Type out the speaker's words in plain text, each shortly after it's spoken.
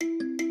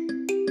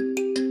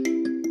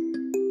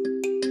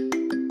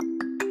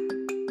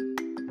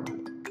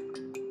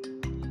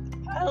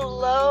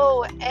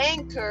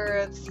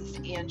Anchor. This is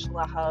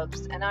Angela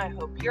Hubbs, and I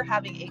hope you're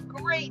having a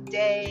great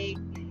day.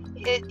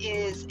 It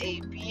is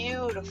a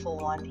beautiful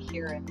one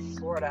here in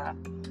Florida.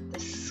 The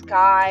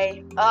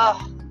sky,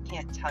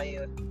 can't tell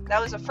you.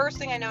 That was the first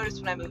thing I noticed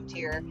when I moved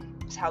here,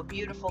 was how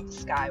beautiful the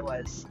sky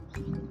was.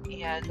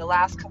 And the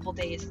last couple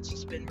days, it's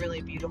just been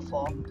really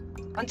beautiful.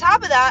 On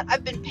top of that,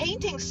 I've been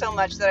painting so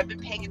much that I've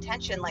been paying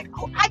attention, like,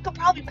 I could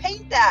probably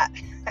paint that.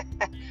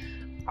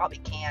 Probably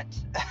can't,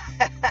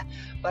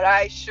 but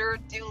I sure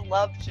do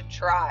love to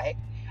try.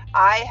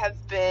 I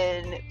have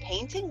been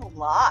painting a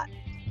lot,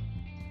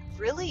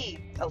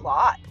 really a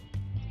lot,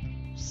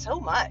 so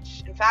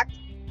much. In fact,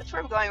 that's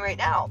where I'm going right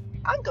now.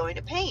 I'm going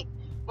to paint.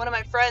 One of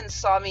my friends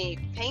saw me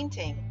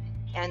painting,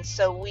 and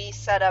so we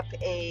set up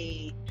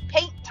a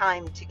paint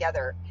time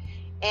together.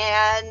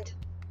 And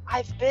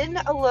I've been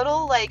a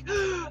little like,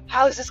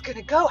 how is this going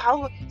to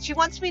go? She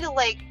wants me to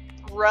like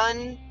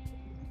run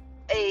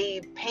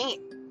a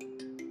paint.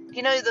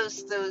 You know,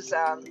 those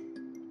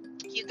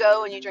you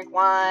go and you drink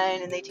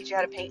wine and they teach you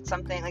how to paint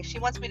something. Like, she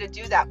wants me to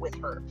do that with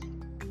her.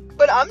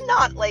 But I'm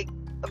not like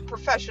a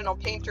professional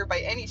painter by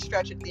any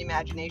stretch of the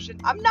imagination.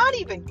 I'm not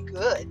even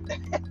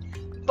good.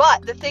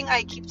 But the thing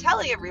I keep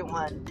telling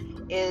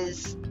everyone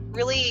is,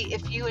 really,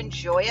 if you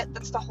enjoy it,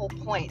 that's the whole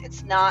point.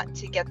 It's not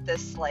to get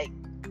this like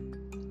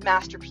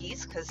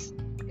masterpiece, because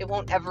it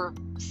won't ever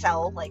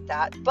sell like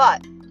that.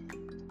 But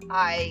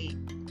I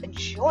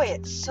enjoy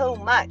it so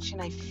much,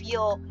 and I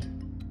feel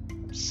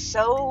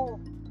so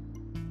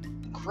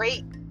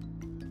great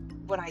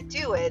when I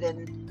do it.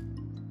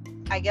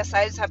 And I guess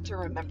I just have to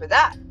remember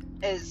that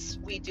as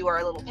we do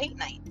our little paint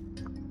night,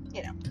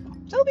 so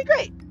it'll be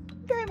great.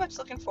 Very much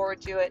looking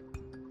forward to it.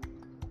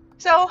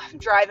 So I'm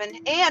driving,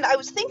 and I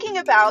was thinking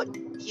about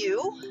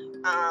you,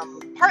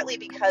 partly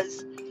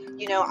because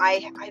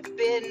I've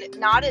been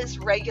not as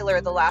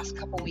regular the last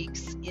couple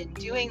weeks in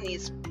doing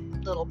these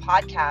little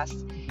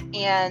podcasts,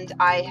 and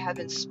I have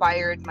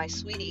inspired my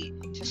sweetie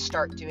to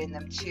start doing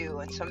them too.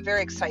 And so I'm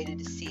very excited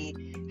to see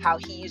how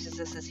he uses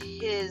this as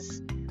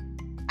his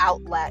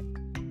outlet,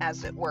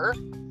 as it were.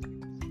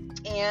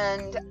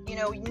 And,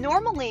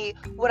 normally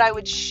what I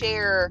would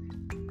share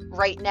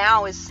right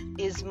now is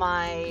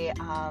my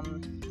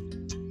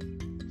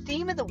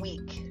theme of the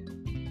week.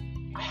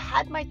 I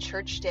had my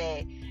church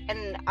day,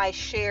 and I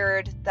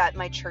shared that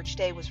my church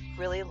day was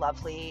really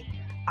lovely.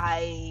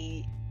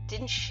 I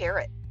didn't share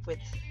it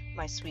with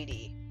my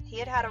sweetie. He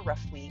had a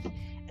rough week,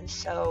 and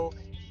so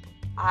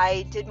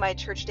I did my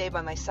church day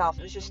by myself.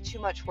 It was just too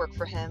much work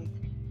for him,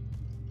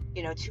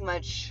 too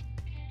much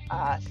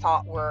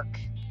thought work.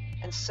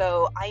 And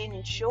so I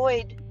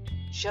enjoyed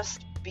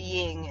just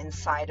being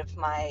inside of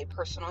my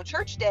personal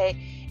church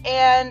day.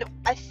 And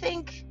I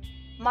think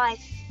my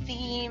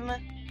theme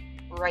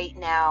right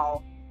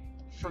now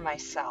for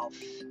myself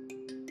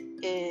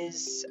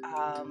is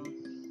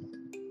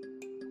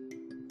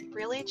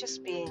really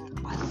just being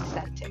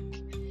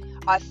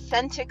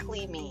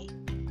authentically me.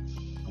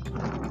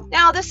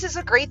 Now, this is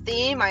a great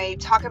theme. I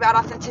talk about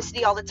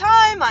authenticity all the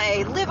time.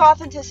 I live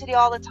authenticity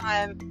all the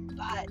time.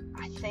 But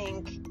I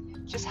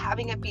think just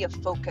having it be a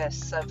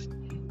focus of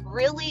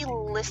really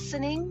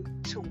listening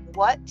to,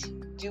 what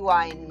do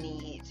I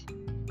need?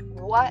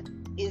 What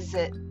is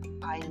it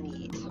I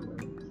need?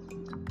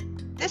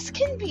 This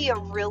can be a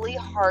really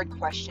hard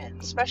question,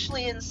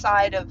 especially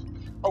inside of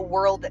a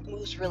world that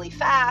moves really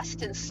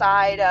fast,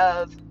 inside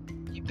of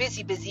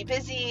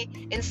busy,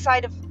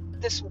 inside of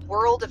this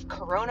world of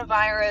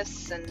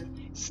coronavirus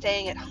and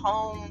staying at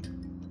home.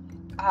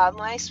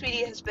 My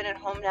sweetie has been at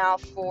home now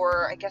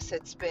for, I guess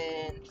it's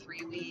been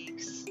 3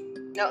 weeks.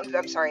 No,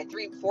 I'm sorry,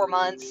 4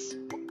 months.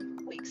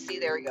 Weeks. See,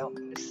 there we go.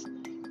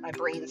 My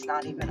brain's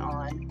not even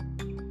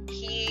on.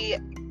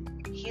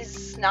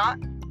 He's not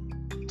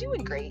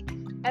doing great.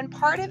 And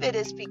part of it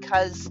is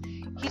because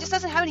he just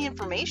doesn't have any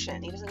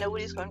information. He doesn't know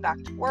when he's going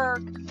back to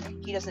work.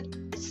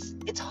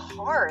 It's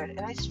hard.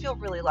 And I just feel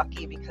really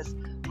lucky because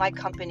my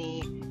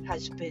company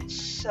has been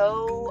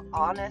so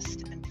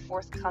honest and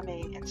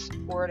forthcoming and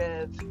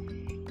supportive.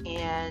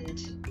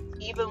 And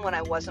even when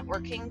I wasn't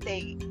working,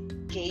 they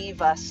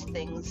gave us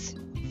things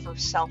for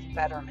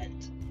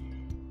self-betterment.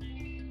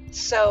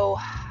 So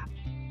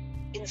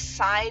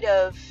inside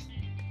of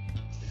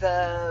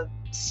the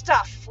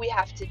stuff we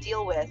have to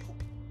deal with,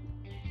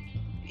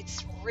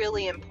 it's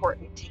really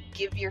important to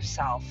give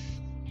yourself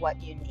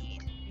what you need.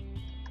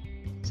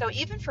 So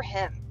even for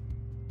him,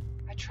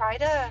 I try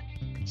to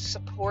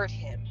support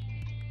him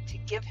to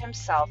give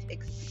himself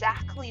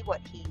exactly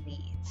what he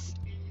needs,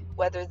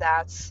 whether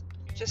that's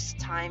just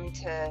time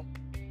to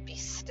be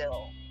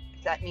still.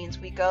 If that means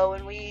we go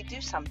and we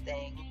do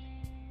something,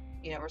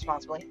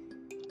 responsibly.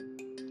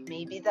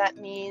 Maybe that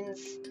means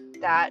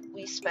that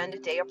we spend a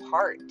day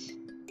apart.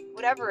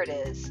 Whatever it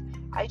is,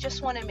 I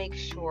just want to make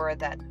sure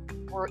that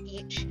we're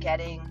each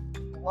getting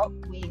what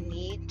we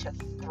need to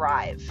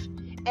thrive.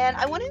 And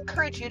I want to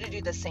encourage you to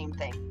do the same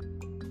thing.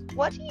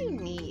 What do you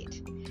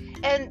need?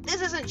 And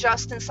this isn't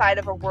just inside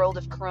of a world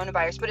of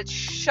coronavirus, but it's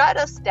shut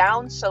us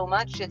down so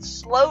much, it's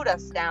slowed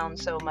us down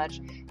so much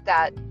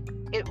that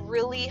it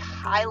really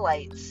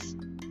highlights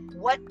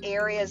what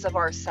areas of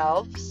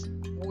ourselves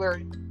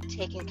we're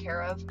taking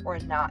care of or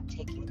not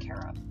taking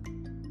care of.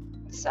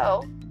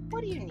 So,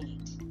 what do you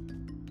need?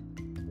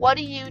 What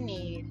do you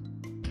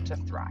need to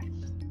thrive?